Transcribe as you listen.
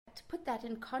put that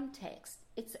in context,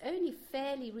 it's only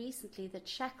fairly recently that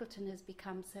Shackleton has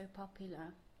become so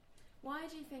popular. Why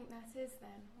do you think that is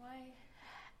then? Why?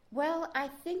 Well, I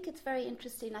think it's very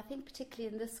interesting. I think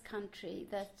particularly in this country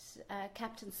that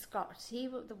Captain Scott,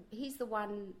 he's the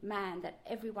one man that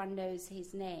everyone knows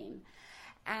his name.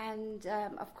 And,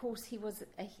 of course, he was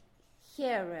a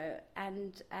hero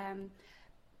and,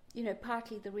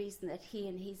 partly the reason that he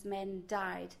and his men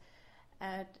died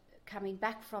coming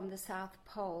back from the South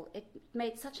Pole. It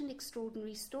made such an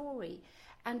extraordinary story.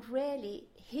 And really,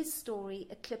 his story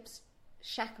eclipsed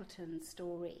Shackleton's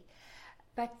story.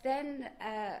 But then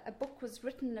a book was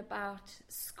written about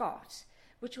Scott,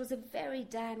 which was a very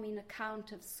damning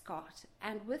account of Scott.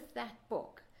 And with that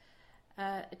book,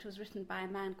 it was written by a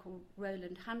man called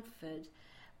Roland Huntford.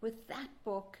 With that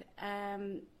book,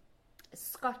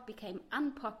 Scott became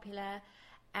unpopular,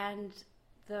 and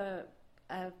the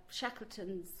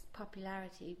Shackleton's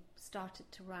popularity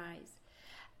started to rise.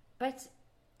 But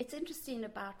it's interesting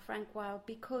about Frank Wilde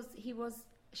because he was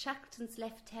Shackleton's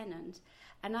lieutenant,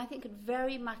 and I think it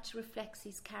very much reflects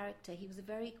his character. He was a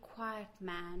very quiet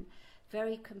man,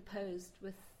 very composed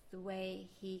with the way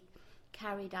he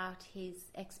carried out his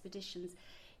expeditions.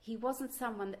 He wasn't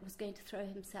someone that was going to throw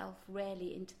himself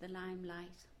really into the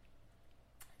limelight.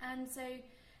 And so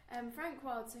Frank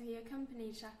Wilde, so he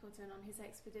accompanied Shackleton on his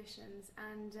expeditions,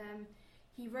 and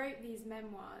he wrote these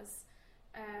memoirs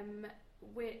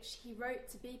which he wrote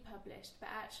to be published, but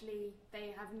actually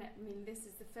they have this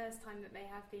is the first time that they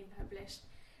have been published.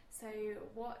 So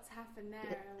what's happened there,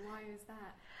 and why was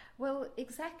that? Well,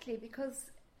 exactly,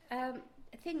 because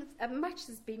things much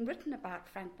has been written about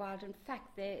Frank Wilde. In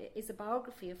fact, there is a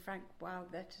biography of Frank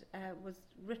Wilde that was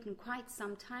written quite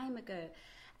some time ago,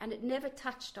 and it never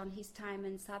touched on his time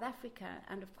in South Africa.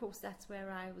 And of course, that's where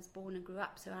I was born and grew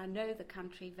up, so I know the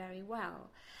country very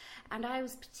well. And I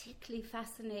was particularly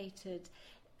fascinated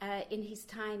in his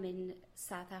time in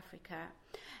South Africa.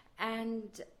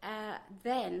 And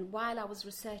then, while I was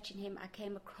researching him, I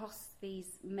came across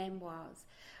these memoirs,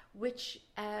 which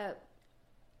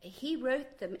he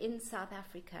wrote them in South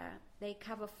Africa. They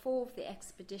cover 4 of the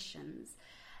expeditions.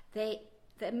 The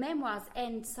memoirs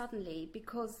end suddenly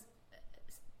because,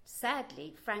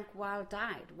 sadly, Frank Wilde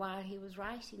died while he was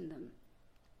writing them.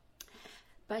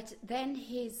 But then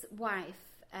his wife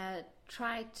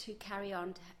tried to carry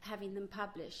on having them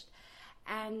published,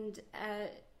 and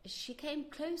she came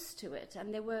close to it,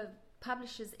 and there were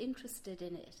publishers interested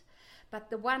in it. But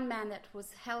the one man that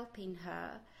was helping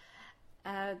her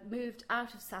moved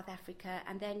out of South Africa,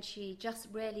 and then she just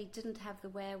really didn't have the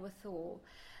wherewithal.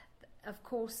 Of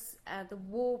course, the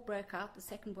war broke out, the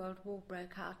Second World War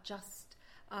broke out just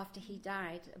after he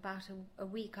died, about a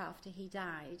week after he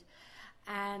died.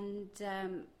 And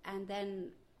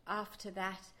then after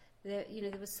that, there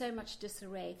was so much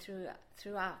disarray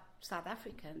throughout South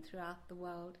Africa and throughout the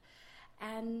world.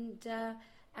 And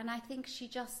I think she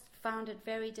just found it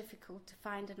very difficult to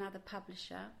find another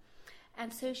publisher.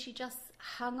 And so she just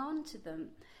hung on to them.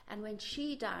 And when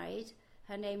she died,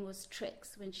 her name was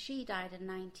Trix. When she died in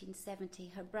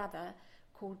 1970, her brother,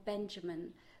 called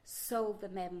Benjamin, sold the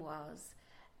memoirs.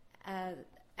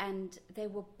 And they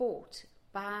were bought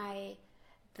by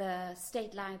the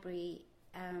State Library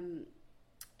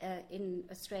in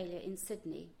Australia, in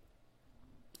Sydney.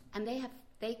 And they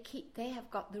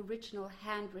have got the original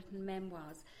handwritten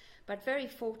memoirs. But very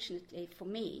fortunately for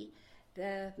me,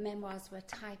 the memoirs were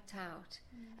typed out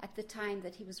at the time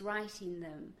that he was writing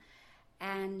them.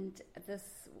 And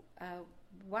this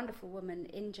wonderful woman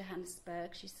in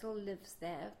Johannesburg, she still lives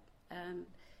there.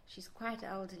 She's quite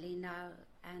elderly now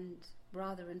and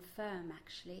rather infirm,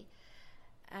 actually.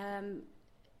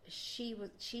 She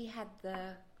had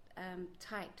the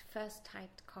first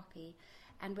typed copy.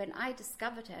 And when I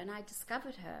discovered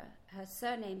her, her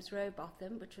surname's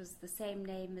Rowbotham, which was the same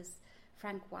name as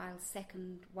Frank Wilde's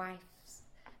second wife's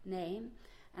name.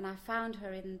 And I found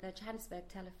her in the Johannesburg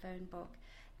telephone book.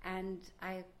 And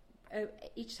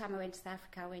each time I went to South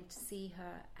Africa, I went to see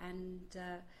her and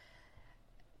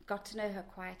got to know her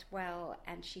quite well.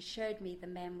 And she showed me the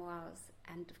memoirs.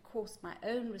 And of course, my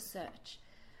own research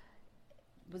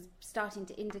was starting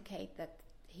to indicate that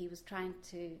he was trying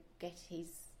to get his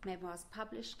memoirs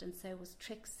published, and so was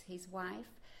Trix, his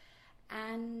wife.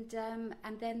 And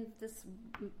then this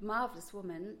marvellous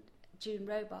woman, June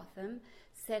Rowbotham,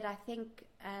 said, I think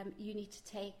you need to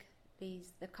take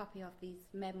the copy of these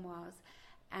memoirs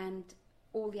and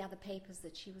all the other papers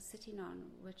that she was sitting on,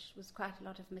 which was quite a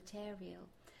lot of material,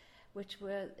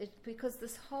 because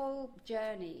this whole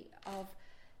journey of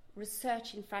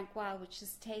researching Frank Wilde, which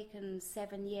has taken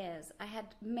 7 years, I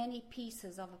had many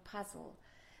pieces of a puzzle,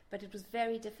 but it was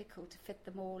very difficult to fit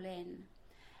them all in.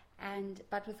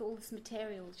 But with all this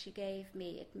material she gave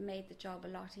me, it made the job a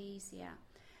lot easier.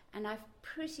 And I've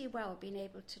pretty well been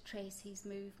able to trace his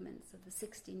movements of the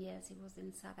 16 years he was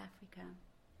in South Africa.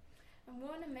 And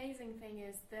one amazing thing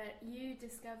is that you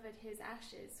discovered his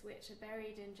ashes, which are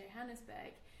buried in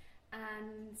Johannesburg,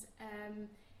 and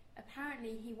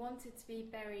apparently he wanted to be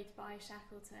buried by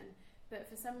Shackleton, but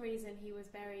for some reason he was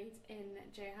buried in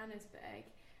Johannesburg.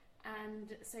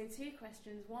 And so 2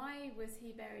 questions: why was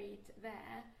he buried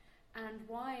there, and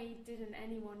why didn't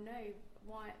anyone know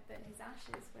that his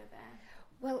ashes were there?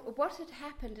 Well, what had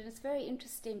happened, and it's very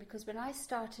interesting because when I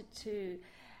started to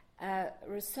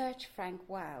research Frank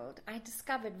Wild, I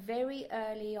discovered very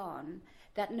early on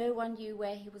that no one knew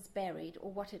where he was buried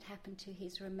or what had happened to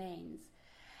his remains.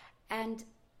 And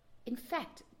in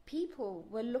fact, people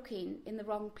were looking in the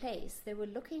wrong place. They were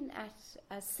looking at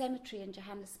a cemetery in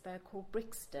Johannesburg called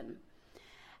Brixton.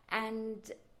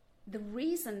 And the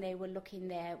reason they were looking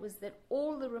there was that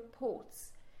all the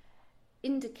reports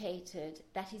indicated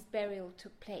that his burial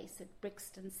took place at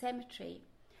Brixton Cemetery.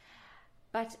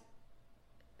 But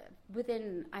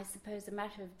within, I suppose, a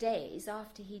matter of days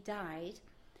after he died,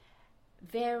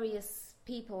 various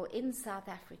people in South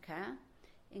Africa,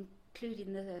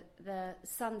 including the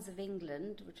Sons of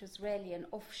England, which was really an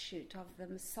offshoot of the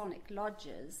Masonic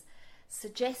lodges,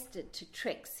 suggested to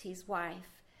Trix, his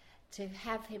wife, to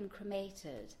have him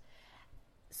cremated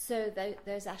so that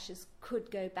those ashes could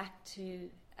go back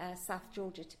to South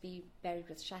Georgia to be buried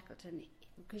with Shackleton.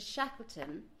 Because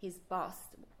Shackleton, his boss,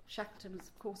 Shackleton was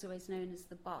of course always known as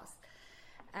the boss,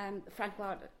 Frank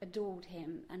Wild adored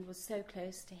him and was so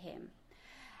close to him.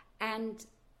 And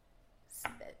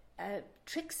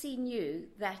Trixie knew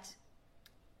that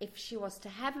if she was to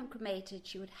have him cremated,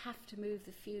 she would have to move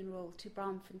the funeral to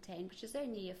Braamfontein, which is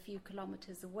only a few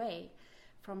kilometres away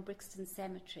from Brixton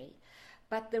Cemetery.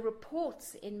 But the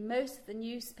reports in most of the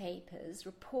newspapers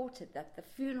reported that the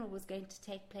funeral was going to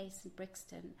take place in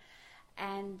Brixton.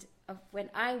 And when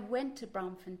I went to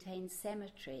Braamfontein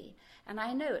Cemetery, and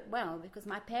I know it well because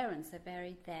my parents are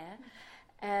buried there,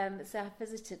 so I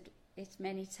visited it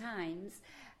many times,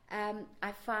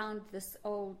 I found this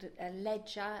old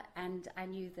ledger, and I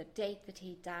knew the date that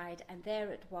he died, and there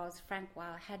it was, Frank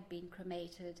Wild had been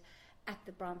cremated at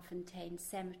the Braamfontein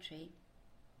Cemetery.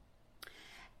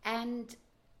 And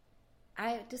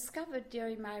I discovered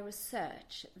during my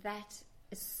research that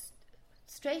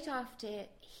straight after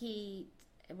he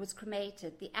was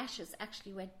cremated, the ashes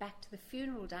actually went back to the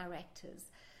funeral directors,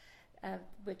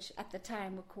 which at the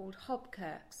time were called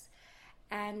Hobkirks.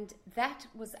 And that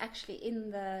was actually in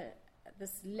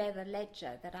this leather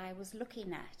ledger that I was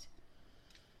looking at.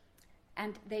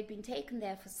 And they'd been taken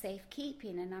there for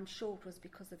safekeeping, and I'm sure it was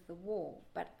because of the war.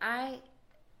 But I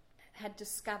had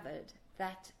discovered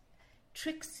that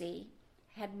Trixie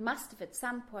must have at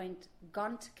some point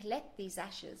gone to collect these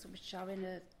ashes, which are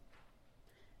in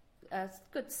a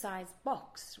good-sized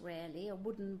box, really, a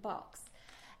wooden box,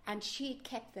 and she'd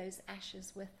kept those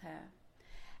ashes with her.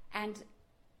 And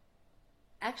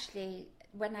actually,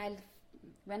 when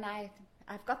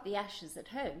I've got the ashes at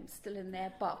home, still in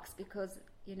their box, because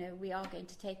we are going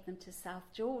to take them to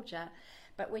South Georgia.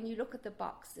 But when you look at the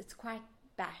box, it's quite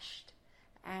bashed,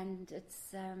 and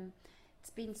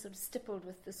it's been sort of stippled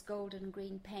with this golden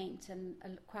green paint, and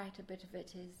quite a bit of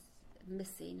it is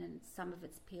missing, and some of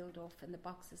it's peeled off, and the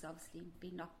box has obviously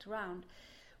been knocked around,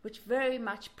 which very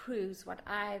much proves what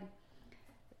I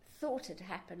thought had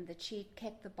happened, that she'd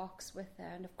kept the box with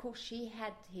her. And of course she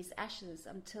had his ashes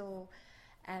until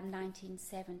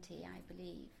 1970, I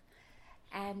believe,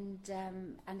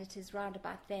 and it is round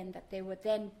about then that they were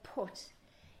then put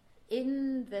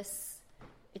in this,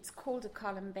 it's called a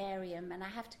columbarium, and I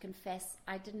have to confess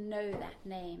I didn't know that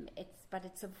name. But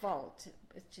it's a vault.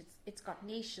 It's got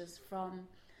niches from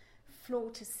floor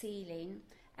to ceiling,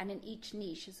 and in each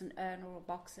niche is an urn or a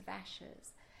box of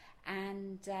ashes.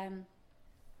 And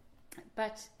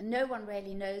but no one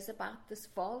really knows about this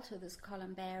vault or this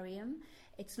columbarium.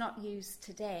 It's not used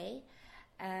today.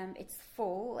 It's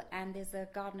full, and there's a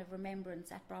garden of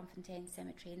remembrance at Braamfontein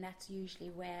Cemetery, and that's usually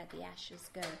where the ashes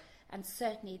go. And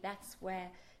certainly that's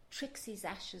where Trixie's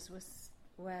ashes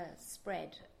were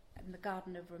spread, in the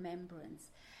garden of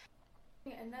remembrance.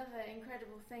 Another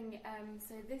incredible thing,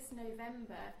 so this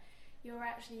November you're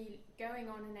actually going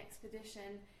on an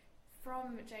expedition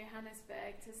from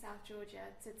Johannesburg to South Georgia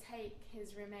to take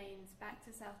his remains back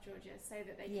to South Georgia so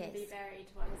that they can be buried,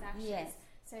 his ashes,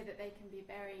 so that they can be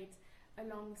buried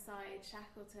alongside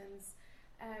Shackleton's.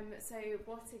 So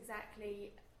what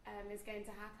exactly is going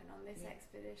to happen on this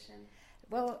expedition?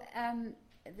 Well,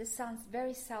 this sounds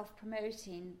very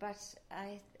self-promoting, but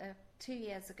 2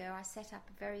 years ago I set up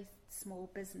a very small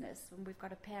business, and we've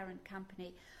got a parent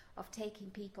company of taking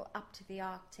people up to the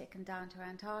Arctic and down to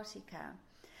Antarctica.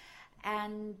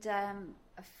 And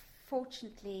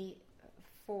fortunately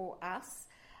for us,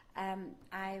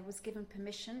 I was given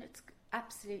permission. It's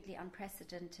absolutely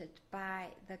unprecedented, by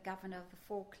the governor of the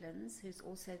Falklands, who's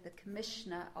also the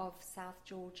commissioner of South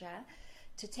Georgia,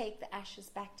 to take the ashes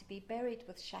back to be buried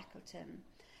with Shackleton.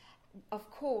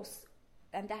 Of course,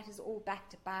 and that is all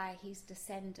backed by his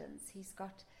descendants. He's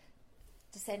got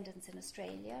descendants in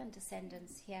Australia and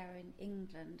descendants here in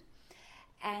England.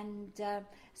 And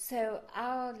so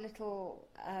our little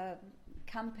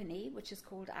company, which is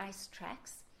called Ice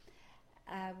Tracks,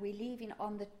 we're leaving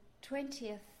on the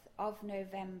 20th of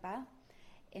November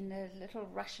in a little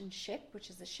Russian ship, which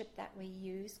is a ship that we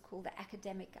use called the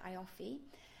Academic Iofi.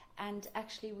 And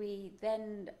actually we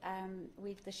then,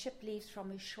 the ship leaves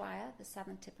from Ushuaia, the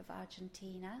southern tip of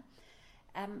Argentina.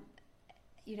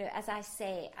 As I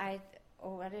say, I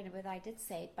don't know whether I did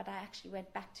say it, but I actually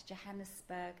went back to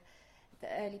Johannesburg the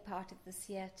early part of this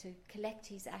year to collect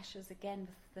his ashes again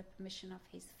with the permission of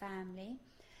his family.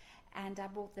 And I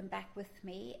brought them back with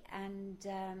me, and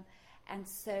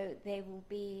so they will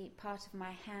be part of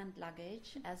my hand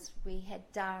luggage as we head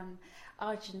down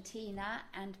Argentina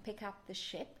and pick up the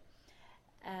ship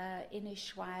in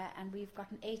Ushuaia. And we've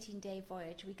got an 18-day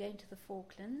voyage. We're going to the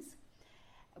Falklands,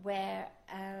 where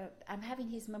I'm having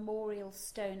his memorial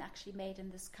stone actually made in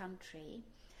this country,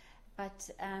 but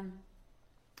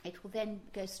it will then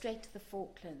go straight to the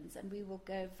Falklands, and we will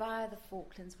go via the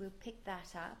Falklands. We'll pick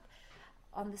that up.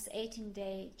 On this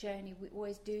 18-day journey, we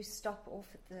always do stop off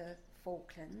at the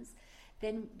Falklands.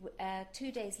 Then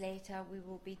 2 days later, we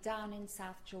will be down in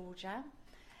South Georgia,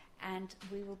 and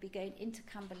we will be going into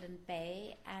Cumberland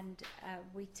Bay, and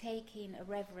we're taking a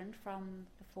reverend from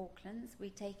the Falklands. We're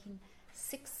taking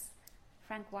 6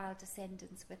 Frank Wilde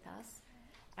descendants with us,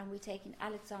 and we're taking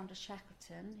Alexandra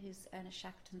Shackleton, who's Ernest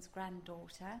Shackleton's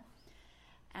granddaughter,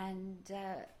 and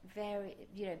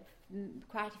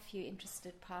quite a few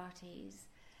interested parties,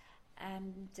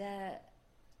 and there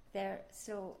are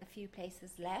still a few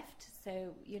places left,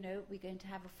 so we're going to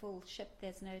have a full ship,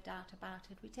 there's no doubt about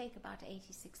it. We take about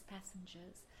 86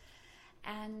 passengers,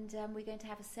 and we're going to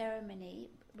have a ceremony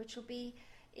which will be,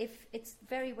 if it's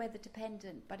very weather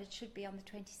dependent, but it should be on the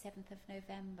 27th of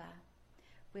November.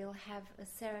 We'll have a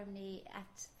ceremony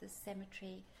at the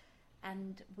cemetery,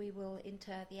 and we will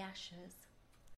inter the ashes.